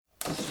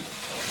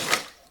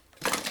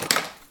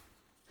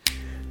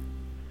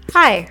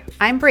Hi,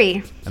 I'm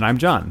Bree, And I'm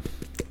John.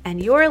 and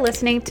you're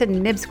listening to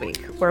Nibs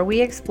Week, where we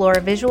explore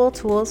visual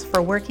tools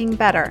for working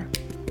better.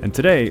 And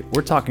today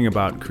we're talking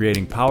about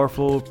creating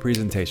powerful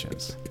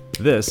presentations.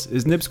 This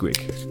is Nibs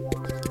Week.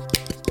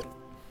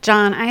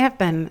 John, I have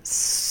been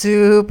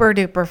super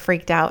duper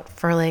freaked out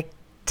for like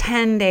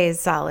 10 days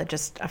solid,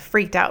 just a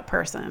freaked out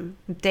person,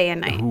 day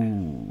and night.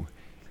 Ooh.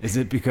 Is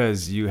it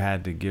because you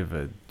had to give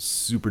a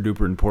super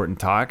duper important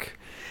talk?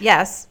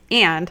 Yes,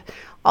 and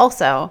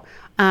also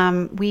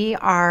we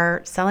are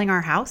selling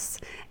our house,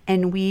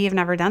 and we've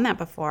never done that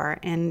before,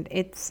 and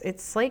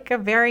it's like a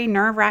very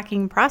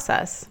nerve-wracking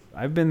process.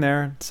 I've been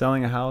there.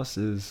 Selling a house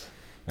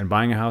and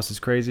buying a house is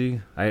crazy.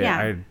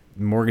 Yeah.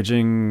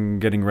 Mortgaging,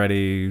 getting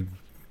ready,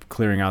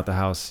 clearing out the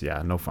house.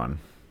 Yeah, no fun.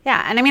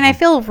 Yeah, and I mean, I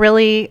feel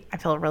really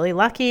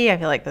lucky. I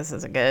feel like this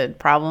is a good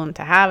problem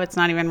to have. It's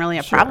not even really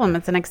a problem.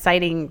 It's an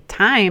exciting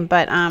time,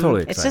 but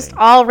Totally it's just exciting.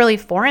 all really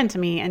foreign to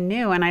me and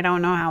new, and I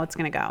don't know how it's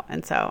going to go.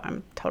 And so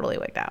I'm totally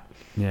wigged out.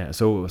 Yeah.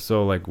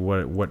 So like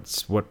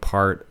what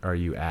part are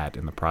you at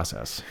in the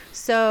process?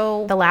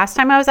 So the last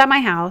time I was at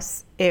my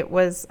house, it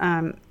was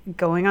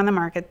going on the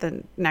market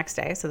the next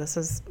day. So this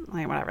was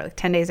like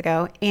 10 days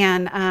ago,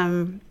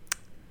 and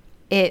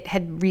it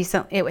had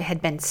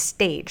been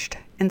staged,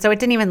 and so it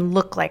didn't even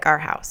look like our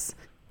house.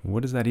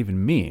 What does that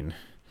even mean?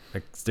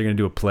 Like they're gonna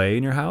do a play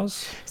in your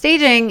house?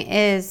 Staging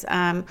is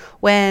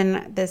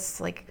when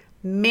this like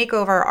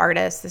makeover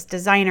artist, this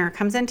designer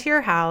comes into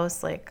your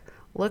house, like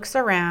looks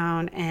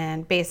around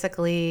and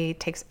basically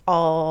takes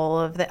all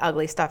of the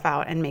ugly stuff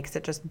out and makes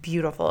it just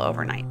beautiful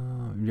overnight.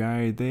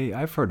 Yeah,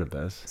 I've heard of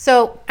this.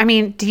 So, I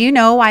mean, do you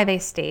know why they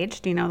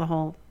stage? Do you know the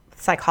whole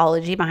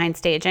psychology behind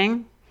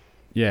staging?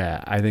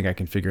 Yeah, I think I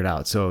can figure it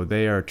out. So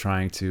they are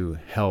trying to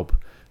help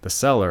the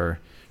seller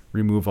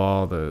remove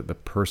all the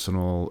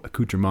personal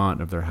accoutrement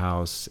of their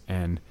house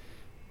and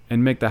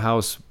make the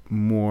house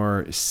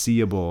more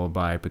seeable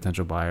by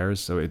potential buyers.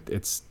 So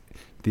it's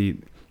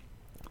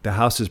the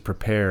house is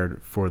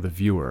prepared for the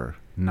viewer,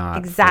 not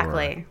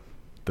Exactly.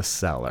 for the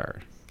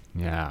seller.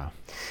 Yeah.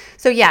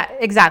 So yeah,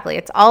 exactly.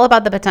 It's all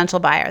about the potential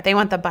buyer. They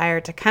want the buyer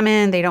to come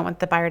in. They don't want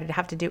the buyer to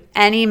have to do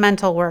any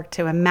mental work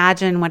to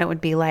imagine what it would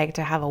be like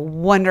to have a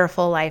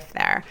wonderful life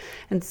there.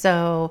 And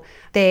so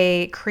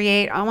they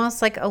create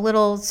almost like a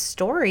little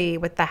story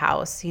with the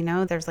house. You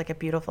know, there's like a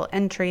beautiful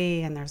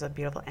entry, and there's a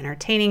beautiful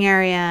entertaining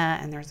area,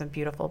 and there's a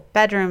beautiful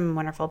bedroom,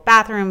 wonderful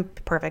bathroom,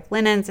 perfect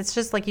linens. It's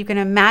just like you can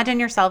imagine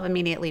yourself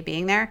immediately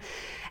being there.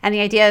 And the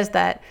idea is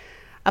that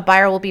a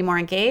buyer will be more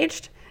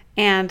engaged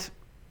and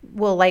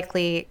will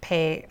likely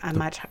pay a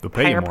much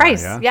higher more,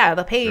 price. yeah? Yeah,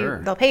 they'll pay.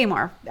 Sure. They'll pay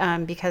more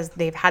because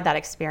they've had that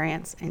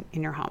experience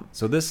in your home.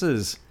 So this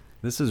is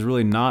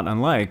really not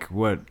unlike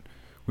what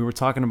we were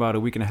talking about a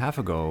week and a half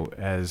ago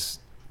as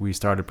we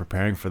started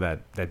preparing for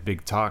that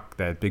big talk,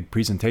 that big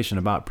presentation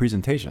about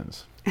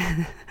presentations.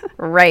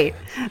 Right,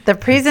 the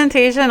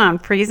presentation on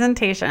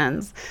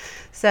presentations.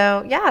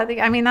 So yeah,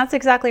 I mean, that's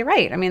exactly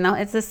right. I mean,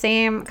 it's the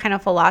same kind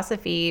of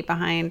philosophy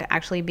behind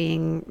actually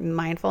being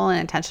mindful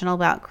and intentional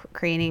about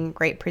creating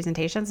great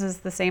presentations. Is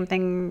the same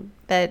thing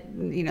that,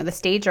 you know, the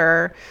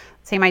stager,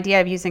 same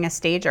idea of using a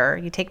stager.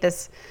 You take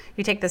this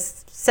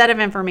set of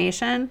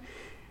information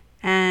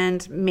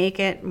and make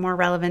it more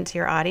relevant to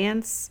your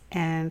audience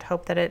and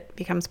hope that it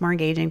becomes more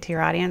engaging to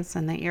your audience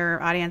and that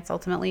your audience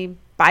ultimately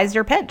buys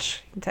your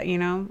pitch,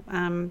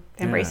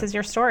 embraces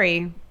your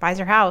story, buys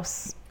your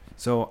house.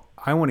 So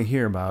I want to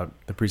hear about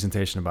the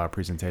presentation about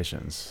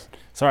presentations.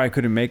 Sorry I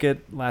couldn't make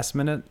it last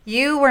minute.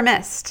 You were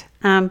missed,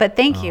 but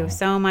thank you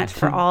so much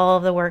for all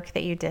of the work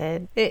that you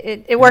did.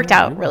 It worked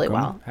out really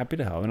well. Happy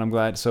to help, and I'm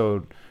glad.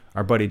 So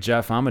our buddy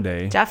Jeff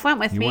Amadei. Jeff went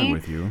with me. Went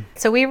with you.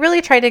 So we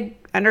really tried to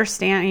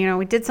understand, you know,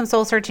 we did some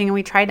soul searching and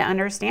we tried to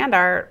understand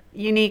our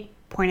unique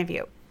point of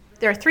view.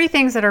 There are 3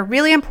 things that are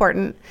really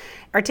important: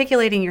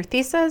 articulating your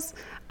thesis,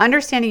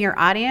 understanding your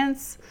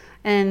audience,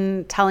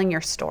 and telling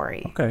your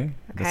story. Okay,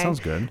 that sounds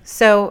good.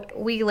 So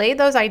we laid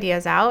those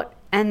ideas out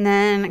and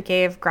then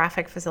gave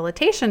graphic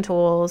facilitation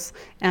tools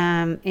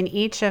in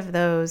each of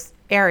those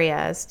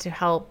areas to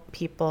help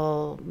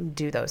people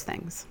do those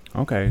things.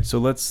 Okay, so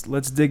let's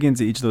dig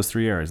into each of those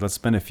 3 areas. Let's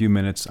spend a few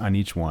minutes on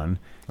each one.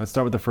 Let's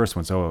start with the first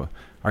one. So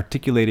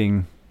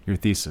articulating your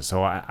thesis.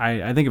 So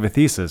I think of a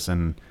thesis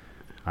and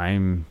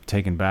I'm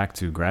taken back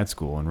to grad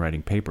school and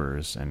writing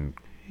papers and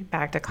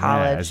back to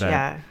college,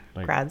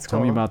 grad school. Tell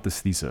me about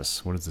this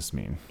thesis. What does this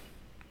mean?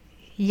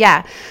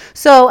 Yeah.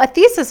 So a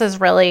thesis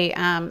is really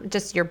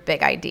just your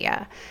big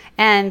idea.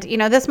 And, you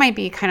know, this might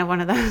be kind of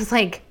one of those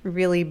like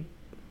really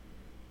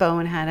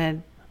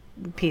boneheaded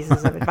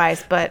pieces of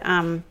advice, but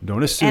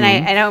don't assume.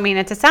 And I don't mean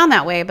it to sound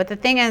that way, but the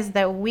thing is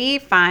that we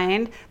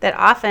find that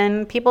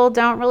often people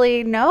don't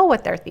really know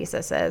what their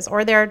thesis is,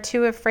 or they're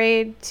too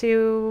afraid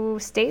to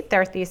state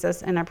their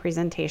thesis in a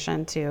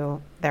presentation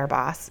to their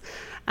boss.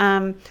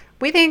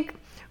 We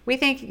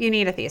think you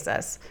need a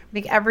thesis.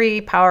 We think every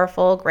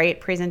powerful,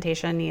 great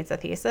presentation needs a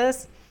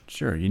thesis.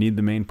 Sure, you need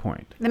the main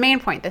point. The main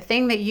point, the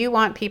thing that you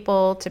want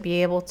people to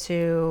be able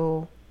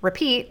to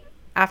repeat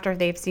after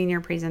they've seen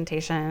your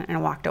presentation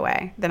and walked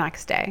away the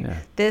next day. Yeah.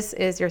 This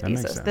is your That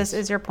makes thesis. sense. This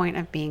is your point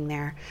of being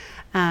there.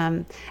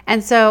 And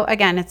so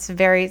again, it's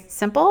very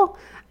simple,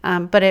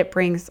 but it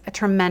brings a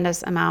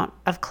tremendous amount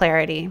of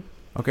clarity.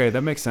 Okay,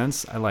 that makes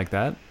sense. I like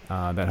that.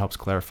 That helps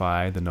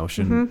clarify the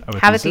notion of a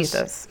Have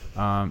thesis.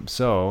 a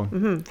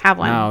thesis. Have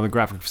one. Now the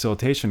graphic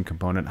facilitation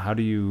component. How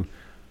do you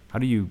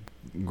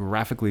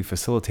graphically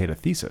facilitate a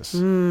thesis?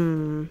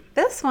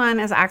 This one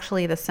is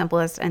actually the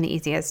simplest and the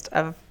easiest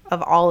of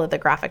all of the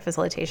graphic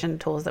facilitation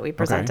tools that we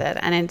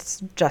presented. And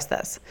it's just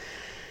this.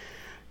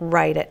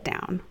 Write it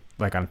down.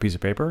 Like on a piece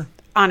of paper?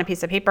 On a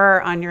piece of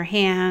paper, on your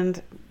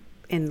hand,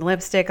 in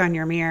lipstick on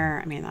your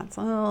mirror. I mean, that's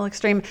a little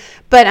extreme.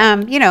 But,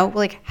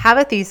 like have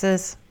a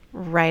thesis,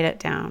 write it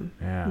down.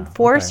 Yeah,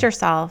 Force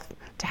yourself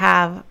to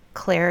have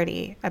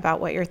clarity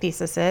about what your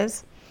thesis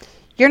is.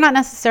 You're not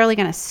necessarily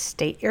going to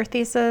state your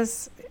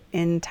thesis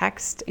in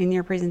text in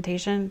your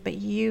presentation, but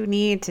you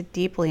need to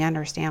deeply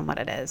understand what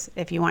it is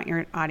if you want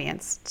your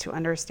audience to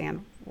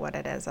understand what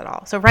it is at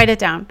all. So write it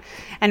down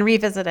and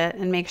revisit it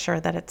and make sure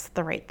that it's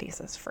the right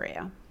thesis for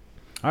you.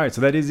 All right,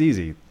 so that is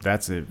easy.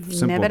 That's a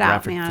simple Nib it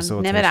out, graphic man.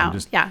 facilitation. Nib it out.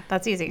 Just- Yeah,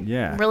 that's easy.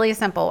 Yeah. Really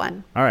simple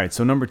one. All right,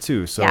 so number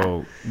 2.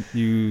 So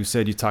you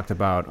said you talked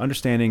about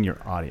understanding your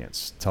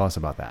audience. Tell us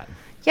about that.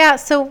 Yeah,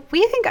 so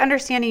we think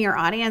understanding your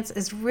audience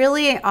is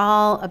really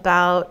all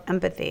about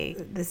empathy.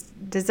 This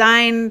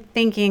design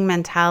thinking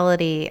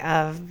mentality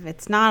of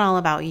it's not all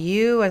about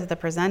you as the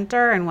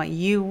presenter and what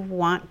you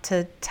want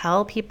to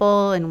tell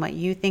people and what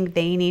you think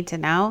they need to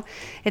know.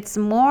 It's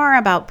more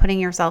about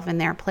putting yourself in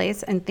their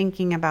place and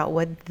thinking about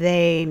what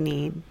they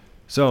need.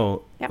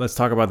 So let's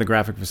talk about the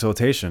graphic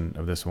facilitation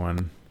of this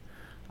one.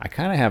 I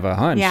kind of have a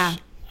hunch. Yeah.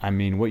 I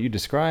mean, what you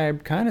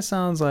described kind of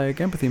sounds like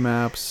empathy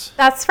maps.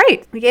 That's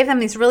right. We gave them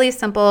these really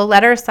simple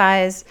letter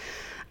size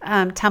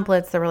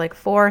templates. There were like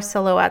 4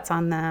 silhouettes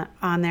on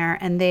there,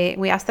 and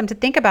we asked them to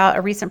think about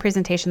a recent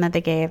presentation that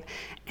they gave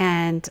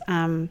and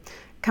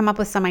come up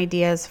with some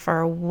ideas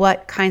for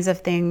what kinds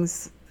of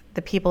things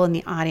the people in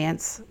the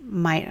audience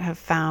might have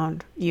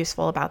found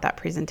useful about that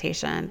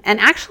presentation. And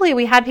actually,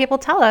 we had people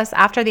tell us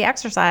after the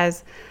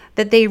exercise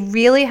that they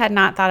really had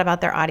not thought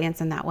about their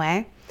audience in that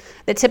way.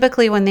 That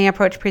typically when they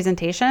approach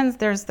presentations,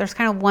 there's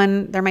kind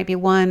of there might be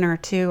 1 or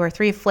 2 or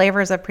 3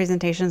 flavors of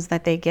presentations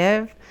that they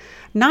give,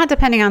 not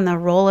depending on the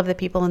role of the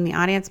people in the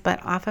audience,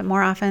 but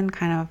more often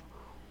kind of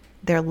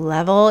their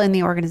level in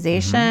the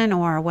organization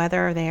or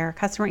whether they are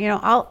customer,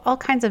 all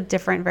kinds of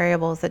different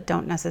variables that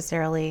don't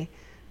necessarily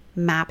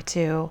map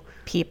to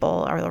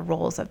people or the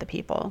roles of the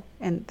people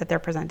and that they're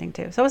presenting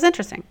to. So it was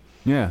interesting.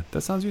 Yeah,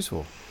 that sounds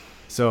useful.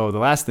 So the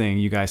last thing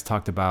you guys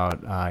talked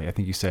about, I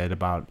think you said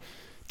about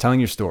telling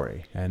your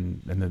story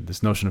and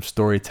this notion of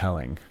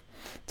storytelling.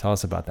 Tell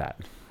us about that.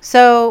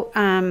 So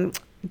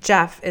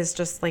Jeff is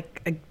just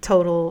like a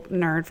total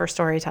nerd for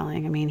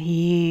storytelling. I mean,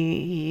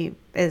 he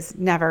is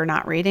never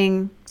not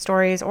reading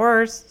stories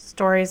or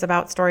stories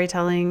about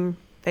storytelling,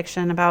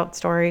 fiction about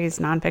stories,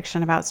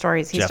 nonfiction about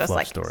stories. He's Jeff just loves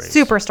like stories.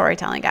 Super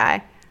storytelling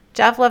guy.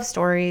 Jeff loves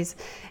stories,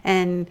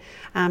 and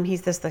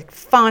he's this like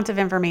font of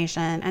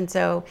information. And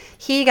so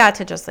he got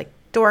to just like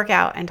dork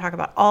out and talk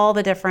about all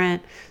the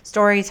different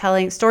story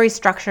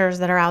structures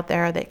that are out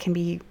there that can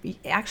be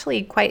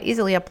actually quite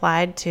easily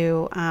applied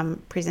to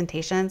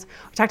presentations.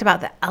 We talked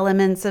about the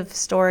elements of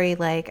story,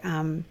 like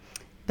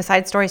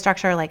besides story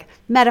structure, like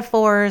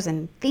metaphors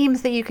and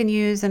themes that you can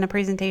use in a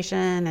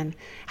presentation and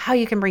how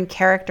you can bring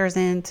characters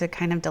in to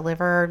kind of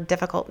deliver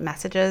difficult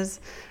messages.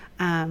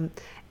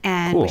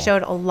 And Cool. we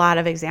showed a lot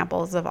of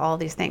examples of all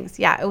these things.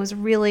 Yeah, it was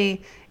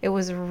really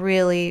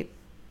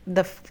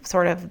the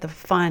sort of the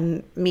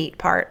fun meat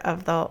part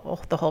of the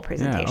whole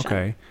presentation. Yeah,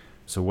 okay.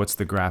 So what's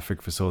the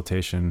graphic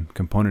facilitation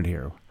component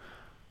here?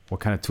 What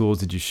kind of tools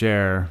did you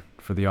share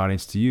for the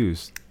audience to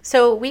use?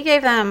 So we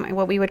gave them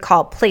what we would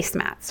call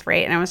placemats,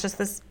 right? And it was just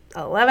this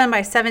 11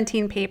 by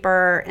 17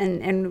 paper.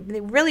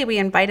 And really we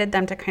invited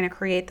them to kind of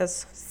create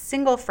this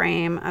single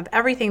frame of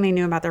everything they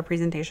knew about their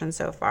presentation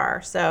so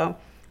far. So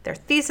their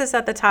thesis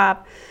at the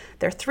top,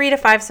 their 3 to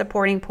 5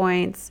 supporting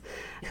points,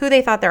 who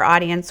they thought their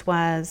audience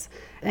was,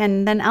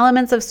 and then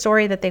elements of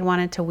story that they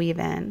wanted to weave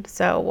in.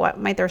 So what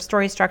might their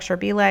story structure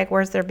be like?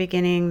 Where's their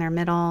beginning, their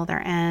middle,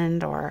 their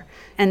end?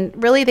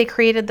 And really they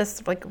created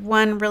this like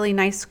one really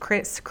nice,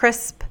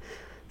 crisp,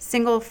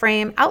 single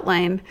frame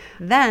outline.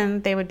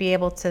 Then they would be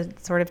able to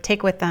sort of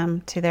take with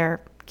them to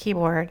their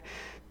keyboard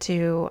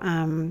to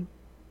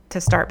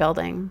start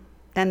building.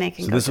 Then they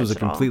can go So this was a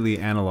digital. completely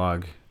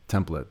analog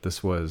template.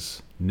 This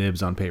was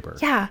nibs on paper.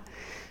 Yeah.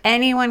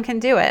 Anyone can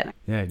do it.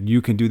 Yeah,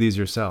 you can do these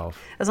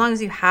yourself. As long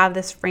as you have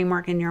this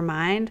framework in your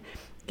mind,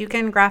 you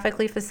can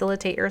graphically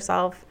facilitate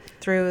yourself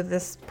through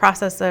this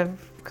process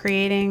of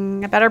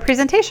creating a better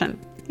presentation.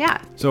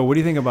 Yeah. So what do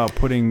you think about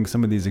putting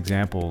some of these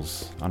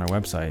examples on our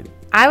website?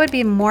 I would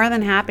be more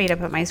than happy to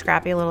put my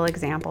scrappy little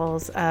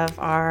examples of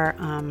our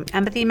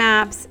empathy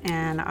maps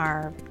and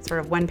our sort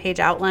of one-page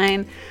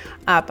outline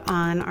up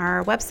on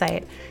our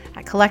website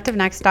at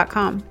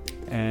collectivenext.com.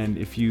 And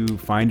if you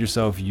find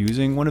yourself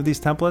using one of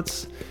these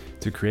templates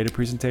to create a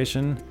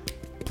presentation,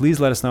 please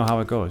let us know how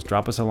it goes.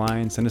 Drop us a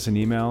line, send us an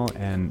email,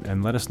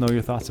 and let us know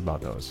your thoughts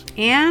about those.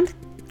 And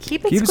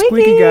keep it Keep it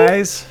squeaky, squeaky,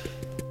 guys.